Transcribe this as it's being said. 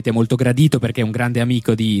molto gradito perché è un grande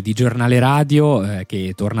amico di Giornale Radio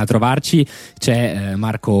che torna a trovarci. C'è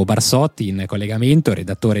Marco Barsotti in collegamento,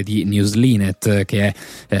 redattore di Newslinet, che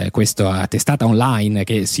è questa testata online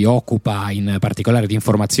che si occupa in particolare di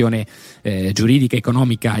informazione giuridica,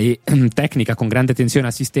 economica e tecnica con grande attenzione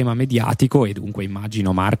al sistema mediatico. E dunque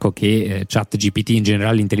immagino, Marco, che ChatGPT, in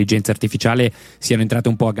generale l'intelligenza artificiale, siano entrate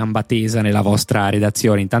un po' a gamba tesa nella vostra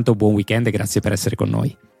redazione. Intanto buon weekend e grazie per essere con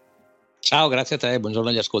noi. Ciao, grazie a te, buongiorno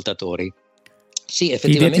agli ascoltatori. Sì, Che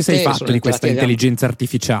effettivamente. idea ti sei fatto di questa intelligenza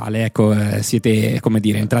artificiale? Ecco, siete, come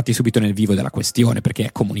dire, entrati subito nel vivo della questione, perché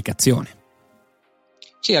è comunicazione.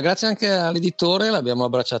 Sì, grazie anche all'editore l'abbiamo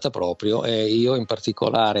abbracciata proprio, e io in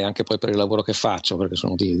particolare, anche poi per il lavoro che faccio, perché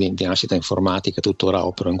sono di nascita informatica e tuttora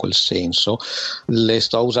opero in quel senso, le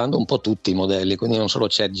sto usando un po' tutti i modelli, quindi non solo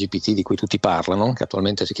ChatGPT di cui tutti parlano, che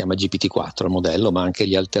attualmente si chiama GPT-4 il modello, ma anche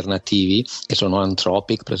gli alternativi che sono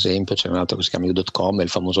Anthropic, per esempio, c'è un altro che si chiama U.com, il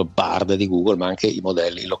famoso Bard di Google, ma anche i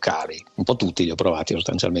modelli locali, un po' tutti li ho provati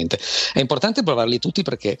sostanzialmente. È importante provarli tutti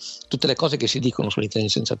perché tutte le cose che si dicono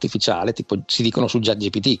sull'intelligenza artificiale, tipo si dicono su ChatGPT,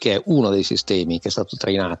 che è uno dei sistemi che è stato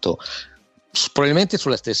trainato probabilmente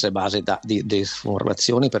sulle stesse basi di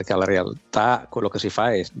informazioni, perché alla realtà quello che si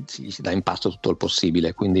fa è si dà in pasto tutto il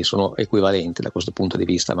possibile, quindi sono equivalenti da questo punto di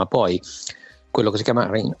vista. Ma poi quello che si chiama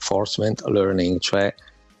reinforcement learning, cioè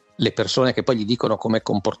le persone che poi gli dicono come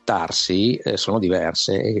comportarsi sono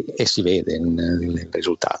diverse e si vede nel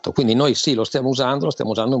risultato. Quindi noi sì, lo stiamo usando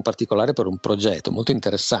in particolare per un progetto molto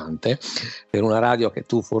interessante, per una radio che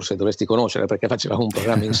tu forse dovresti conoscere, perché facevamo un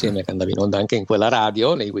programma insieme che andava in onda anche in quella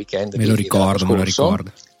radio nei weekend. Me lo ricordo.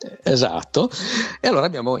 Esatto. E allora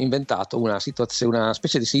abbiamo inventato una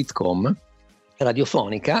specie di sitcom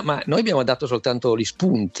radiofonica, ma noi abbiamo dato soltanto gli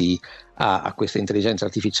spunti a questa intelligenza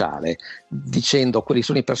artificiale, dicendo quali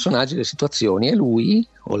sono i personaggi, le situazioni, e lui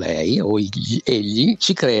o lei o egli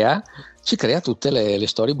ci crea tutte le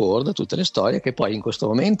storyboard, tutte le storie che poi in questo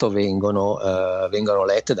momento vengono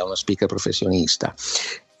lette da uno speaker professionista.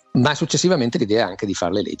 Ma successivamente l'idea è anche di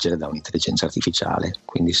farle leggere da un'intelligenza artificiale,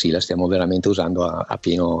 quindi sì, la stiamo veramente usando a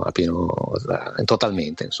pieno,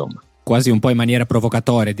 totalmente, insomma. Quasi un po' in maniera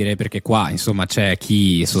provocatoria, direi, perché qua insomma c'è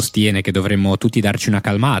chi sostiene che dovremmo tutti darci una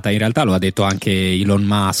calmata. In realtà lo ha detto anche Elon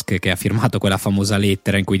Musk, che ha firmato quella famosa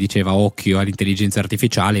lettera in cui diceva occhio all'intelligenza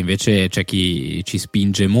artificiale. Invece c'è chi ci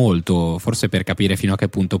spinge molto, forse per capire fino a che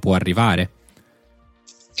punto può arrivare.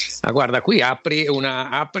 Ah, guarda, qui apri un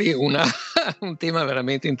tema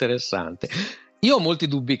veramente interessante. Io ho molti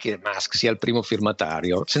dubbi che Musk sia il primo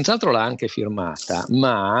firmatario, senz'altro l'ha anche firmata,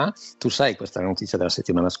 ma tu sai questa notizia della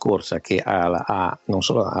settimana scorsa che non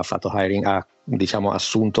solo ha fatto hiring, ha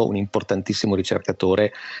assunto un importantissimo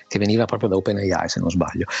ricercatore che veniva proprio da OpenAI, se non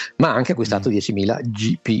sbaglio, ma ha anche acquistato 10.000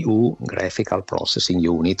 GPU, Graphical Processing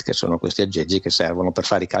Unit, che sono questi aggeggi che servono per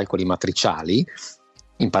fare i calcoli matriciali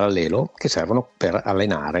in parallelo, che servono per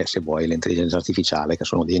allenare, se vuoi, l'intelligenza artificiale, che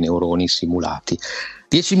sono dei neuroni simulati.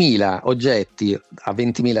 10.000 oggetti a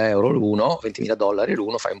 $20.000 l'uno, $20.000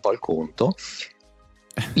 l'uno, fai un po' il conto.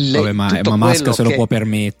 Vabbè, ma Musk se lo può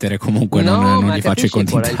permettere, comunque non gli faccio i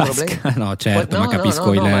conti in tasca. No, certo, ma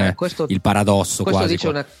capisco il paradosso quasi.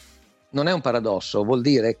 Non è un paradosso, vuol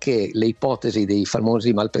dire che le ipotesi dei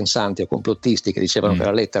famosi malpensanti o complottisti che dicevano che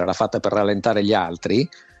la lettera era fatta per rallentare gli altri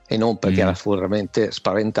e non perché era veramente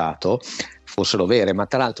spaventato, fossero vere. Ma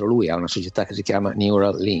tra l'altro lui ha una società che si chiama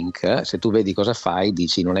Neuralink. Se tu vedi cosa fai,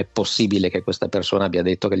 dici non è possibile che questa persona abbia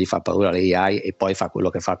detto che gli fa paura l'AI e poi fa quello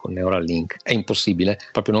che fa con Neuralink. È impossibile,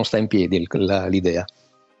 proprio non sta in piedi l'idea.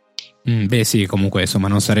 Beh sì, comunque insomma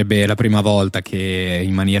non sarebbe la prima volta che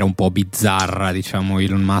in maniera un po' bizzarra, diciamo,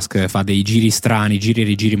 Elon Musk fa dei giri strani, giri e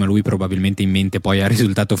rigiri, ma lui probabilmente in mente poi al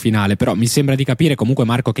risultato finale. Però mi sembra di capire comunque,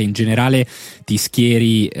 Marco, che in generale ti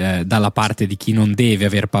schieri dalla parte di chi non deve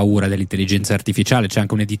aver paura dell'intelligenza artificiale. C'è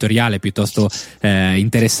anche un editoriale piuttosto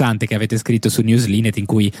interessante che avete scritto su Newslinet in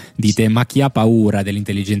cui dite: ma chi ha paura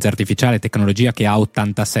dell'intelligenza artificiale, tecnologia che ha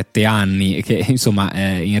 87 anni, che insomma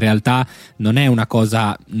in realtà non è una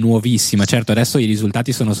cosa nuovissima. Certo, adesso i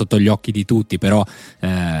risultati sono sotto gli occhi di tutti, però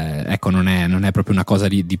ecco, non è proprio una cosa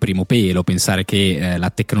di primo pelo pensare che la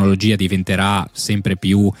tecnologia diventerà sempre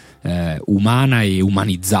più umana e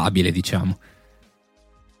umanizzabile, diciamo.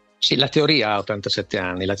 Sì, la teoria ha 87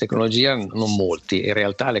 anni, la tecnologia non molti, in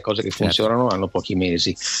realtà le cose che funzionano hanno pochi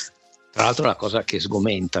mesi. Tra l'altro la cosa che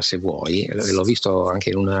sgomenta, se vuoi, l'ho visto anche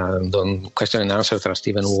in una question and answer tra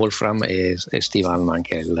Steven Wolfram e Steve Hallman,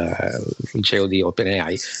 anche il CEO di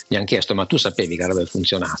OpenAI, gli hanno chiesto: ma tu sapevi che avrebbe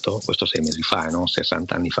funzionato? Questo 6 mesi fa, no?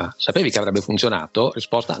 60 anni fa. Sapevi che avrebbe funzionato?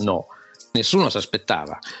 Risposta: no. Nessuno si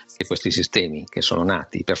aspettava che questi sistemi che sono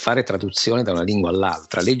nati per fare traduzione da una lingua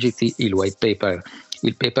all'altra, leggiti il white paper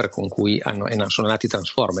il paper con cui sono nati i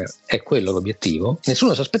Transformer, è quello l'obiettivo.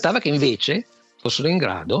 Nessuno si aspettava che invece fossero in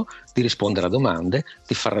grado di rispondere a domande,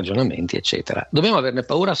 di fare ragionamenti, eccetera. Dobbiamo averne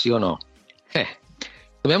paura, sì o no?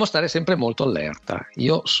 Dobbiamo stare sempre molto allerta.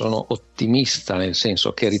 Io sono ottimista, nel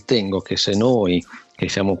senso che ritengo che se noi, che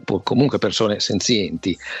siamo comunque persone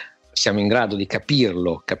senzienti, siamo in grado di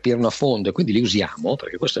capirlo a fondo e quindi li usiamo,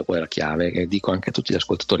 perché questa è poi la chiave, che dico anche a tutti gli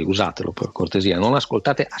ascoltatori: usatelo per cortesia, non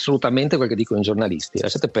ascoltate assolutamente quel che dicono i giornalisti,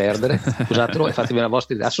 lasciate perdere, usatelo e fatevi la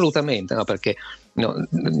vostra idea, assolutamente, no, perché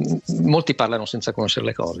molti parlano senza conoscere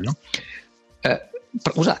le cose, no?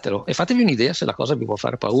 Usatelo e fatevi un'idea se la cosa vi può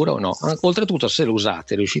fare paura o no. Oltretutto, se lo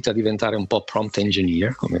usate, riuscite a diventare un po' prompt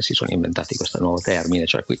engineer, come si sono inventati questo nuovo termine,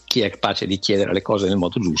 cioè chi è capace di chiedere le cose nel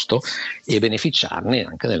modo giusto e beneficiarne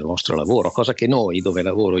anche nel vostro lavoro, cosa che noi, dove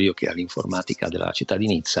lavoro io, che è l'informatica della città di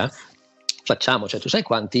Nizza, facciamo. Cioè, tu sai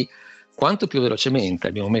quanto più velocemente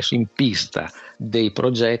abbiamo messo in pista dei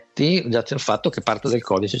progetti grazie al fatto che parte del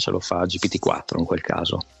codice ce lo fa GPT-4 in quel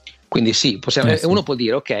caso. Quindi sì, uno può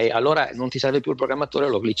dire: ok, allora non ti serve più il programmatore,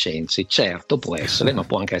 lo licenzi. Certo, può essere, ma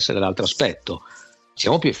può anche essere l'altro aspetto.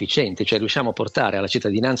 Siamo più efficienti, cioè riusciamo a portare alla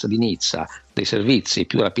cittadinanza di Nizza dei servizi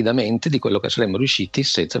più rapidamente di quello che saremmo riusciti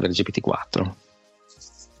senza avere GPT-4.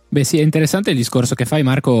 Beh sì, è interessante il discorso che fai,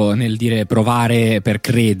 Marco, nel dire provare per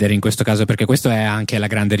credere in questo caso, perché questo è anche la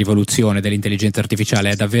grande rivoluzione dell'intelligenza artificiale,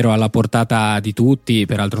 è davvero alla portata di tutti.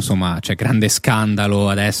 Peraltro insomma c'è grande scandalo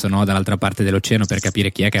adesso, no, dall'altra parte dell'oceano per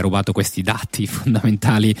capire chi è che ha rubato questi dati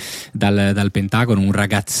fondamentali dal Pentagono, un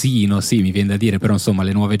ragazzino, sì, mi viene da dire, però insomma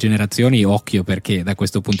le nuove generazioni, occhio, perché da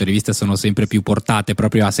questo punto di vista sono sempre più portate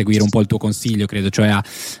proprio a seguire un po' il tuo consiglio, credo, cioè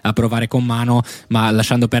a provare con mano, ma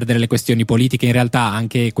lasciando perdere le questioni politiche. In realtà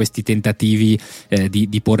anche questi tentativi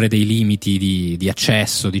di porre dei limiti di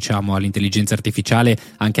accesso, diciamo, all'intelligenza artificiale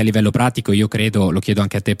anche a livello pratico, io credo, lo chiedo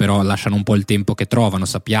anche a te, però lasciano un po' il tempo che trovano.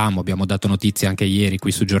 Sappiamo, abbiamo dato notizie anche ieri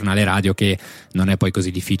qui su Giornale Radio, che non è poi così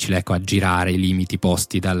difficile, ecco, aggirare i limiti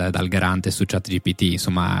posti dal garante su ChatGPT.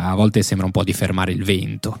 Insomma, a volte sembra un po' di fermare il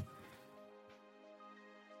vento.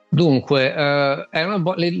 Dunque,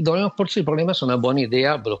 dobbiamo porci il problema se è una buona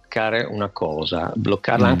idea bloccare una cosa,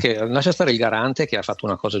 bloccarla anche, lascia stare il garante che ha fatto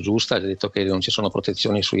una cosa giusta, ha detto che non ci sono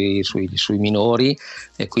protezioni sui minori,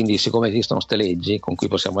 e quindi siccome esistono ste leggi con cui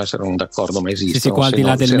possiamo essere non d'accordo, ma esistono. Sì, qua al di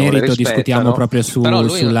là del merito discutiamo proprio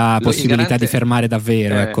sulla possibilità di fermare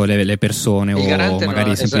davvero ecco, le persone, o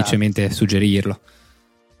magari semplicemente suggerirlo.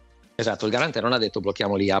 Esatto, il garante non ha detto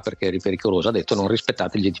blocchiamo l'IA perché è pericoloso, ha detto non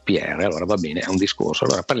rispettate il GDPR, allora va bene, è un discorso.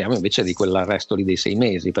 Allora parliamo invece di quell'arresto lì dei 6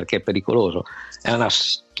 mesi, perché è pericoloso, è una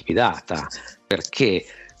stupidata, perché,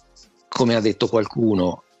 come ha detto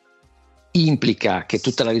qualcuno, implica che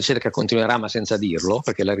tutta la ricerca continuerà, ma senza dirlo,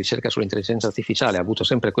 perché la ricerca sull'intelligenza artificiale ha avuto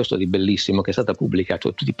sempre questo di bellissimo, che è stata pubblicata,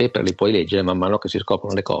 tutti i paper li puoi leggere man mano che si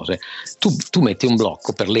scoprono le cose. Tu metti un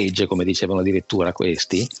blocco per legge, come dicevano addirittura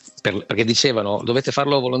questi, perché dicevano dovete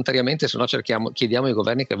farlo volontariamente, se no chiediamo ai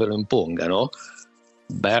governi che ve lo impongano.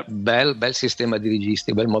 Bel sistema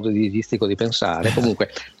dirigistico, bel modo dirigistico di pensare.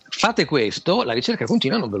 Comunque fate questo, la ricerca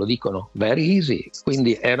continua, non ve lo dicono, very easy,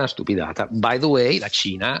 quindi è una stupidata. By the way, la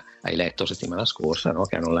Cina, hai letto settimana scorsa, no,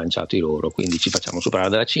 che hanno lanciato i loro, quindi ci facciamo superare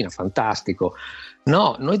dalla Cina, fantastico.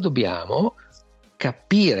 No, noi dobbiamo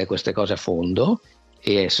capire queste cose a fondo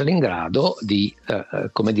e essere in grado di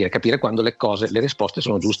capire quando le risposte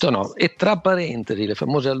sono giuste o no. E tra parentesi, le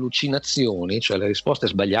famose allucinazioni, cioè le risposte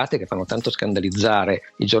sbagliate che fanno tanto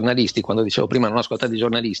scandalizzare i giornalisti, quando dicevo prima non ascoltate i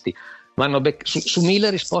giornalisti, vanno su 1000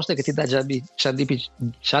 risposte che ti dà già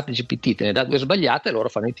ChatGPT, te ne dà 2 sbagliate e loro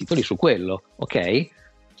fanno i titoli su quello, ok?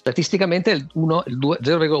 Statisticamente il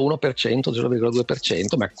 0,1%,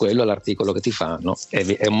 0,2%, ma quello è l'articolo che ti fanno.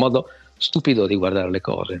 È un modo stupido di guardare le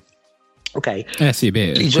cose. Ok. Sì,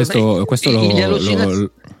 beh, questo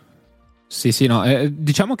lo sì, no,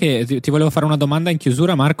 diciamo che ti volevo fare una domanda in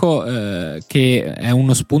chiusura, Marco, che è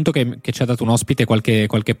uno spunto che ci ha dato un ospite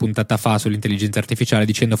qualche puntata fa sull'intelligenza artificiale,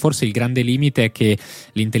 dicendo forse il grande limite è che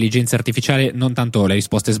l'intelligenza artificiale, non tanto le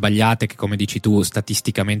risposte sbagliate, che come dici tu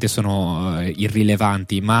statisticamente sono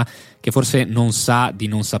irrilevanti, ma che forse non sa di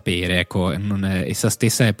non sapere, ecco, essa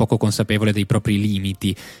stessa è poco consapevole dei propri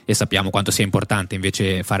limiti, e sappiamo quanto sia importante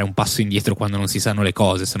invece fare un passo indietro quando non si sanno le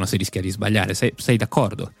cose, se no si rischia di sbagliare. Sei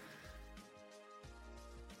d'accordo?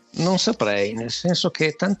 Non saprei, nel senso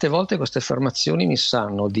che tante volte queste affermazioni mi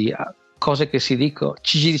sanno di cose che ci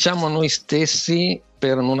diciamo noi stessi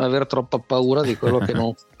per non aver troppa paura di quello che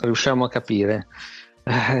non riusciamo a capire.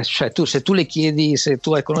 Cioè se tu le chiedi, se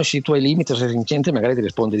tu conosci i tuoi limiti o sei vincente, magari ti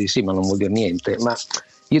risponde di sì, ma non vuol dire niente. Ma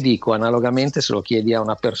Io dico, analogamente, se lo chiedi a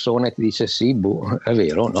una persona e ti dice sì, è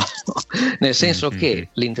vero, no? Nel senso che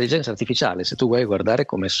l'intelligenza artificiale, se tu vuoi guardare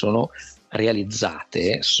come sono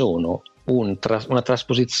realizzate, sono una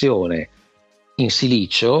trasposizione in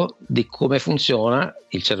silicio di come funziona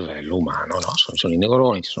il cervello umano, no? Sono i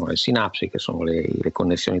neuroni, ci sono le sinapsi, che sono le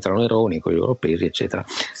connessioni tra neuroni, con i loro pesi, eccetera.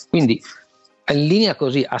 Quindi in linea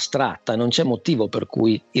così astratta non c'è motivo per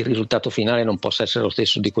cui il risultato finale non possa essere lo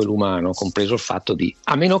stesso di quell'umano, compreso il fatto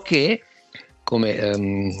a meno che, come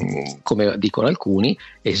dicono alcuni,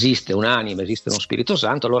 esiste un'anima, esiste uno Spirito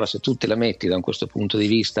Santo. Allora se tu te la metti da questo punto di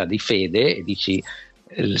vista di fede e dici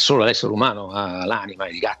solo l'essere umano ha l'anima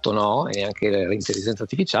e il gatto no, e neanche l'intelligenza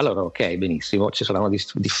artificiale, allora ok, benissimo, ci sarà una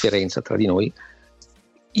differenza tra di noi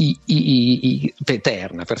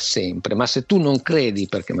eterna, per sempre. Ma se tu non credi,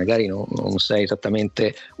 perché magari non sei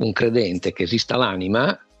esattamente un credente, che esista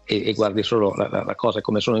l'anima e guardi solo la cosa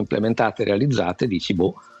come sono implementate e realizzate, dici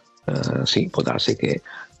sì, può darsi che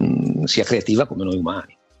sia creativa come noi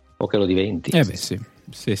umani, o che lo diventi.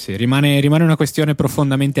 Sì, rimane una questione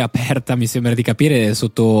profondamente aperta, mi sembra di capire,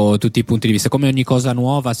 sotto tutti i punti di vista. Come ogni cosa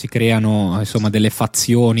nuova si creano insomma delle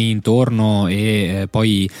fazioni intorno e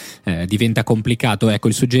poi diventa complicato. Ecco,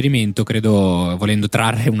 il suggerimento, credo, volendo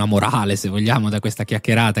trarre una morale, se vogliamo, da questa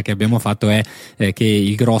chiacchierata che abbiamo fatto, è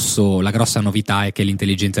che la grossa novità è che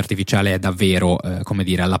l'intelligenza artificiale è davvero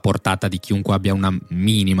alla portata di chiunque abbia una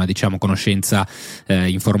minima, conoscenza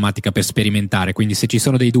informatica per sperimentare. Quindi se ci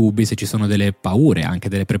sono dei dubbi, se ci sono delle paure, anche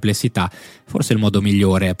delle perplessità, forse il modo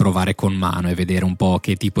migliore è provare con mano e vedere un po'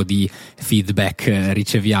 che tipo di feedback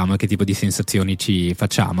riceviamo e che tipo di sensazioni ci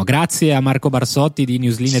facciamo. Grazie a Marco Barsotti di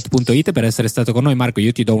newslinet.it per essere stato con noi. Marco,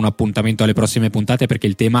 io ti do un appuntamento alle prossime puntate, perché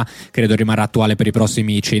il tema credo rimarrà attuale per i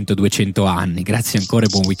prossimi 100-200 anni. Grazie ancora e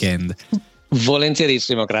buon weekend.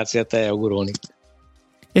 Volentierissimo, grazie a te, auguroni.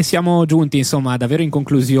 E siamo giunti davvero in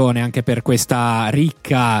conclusione anche per questa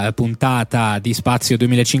ricca puntata di Spazio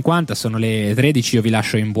 2050. Sono le 13, io vi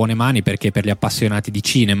lascio in buone mani, perché per gli appassionati di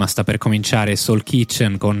cinema sta per cominciare Soul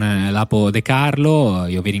Kitchen con Lapo De Carlo.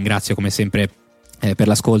 Io vi ringrazio come sempre per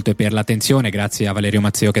l'ascolto e per l'attenzione. Grazie a Valerio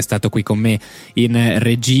Mazzeo che è stato qui con me in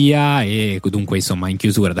regia, e dunque in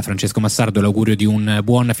chiusura da Francesco Massardo l'augurio di un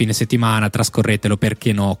buon fine settimana. Trascorretelo,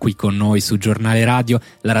 perché no, qui con noi su Giornale Radio,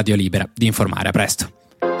 la radio libera di informare. A presto.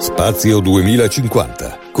 Spazio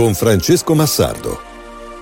 2050 con Francesco Massardo.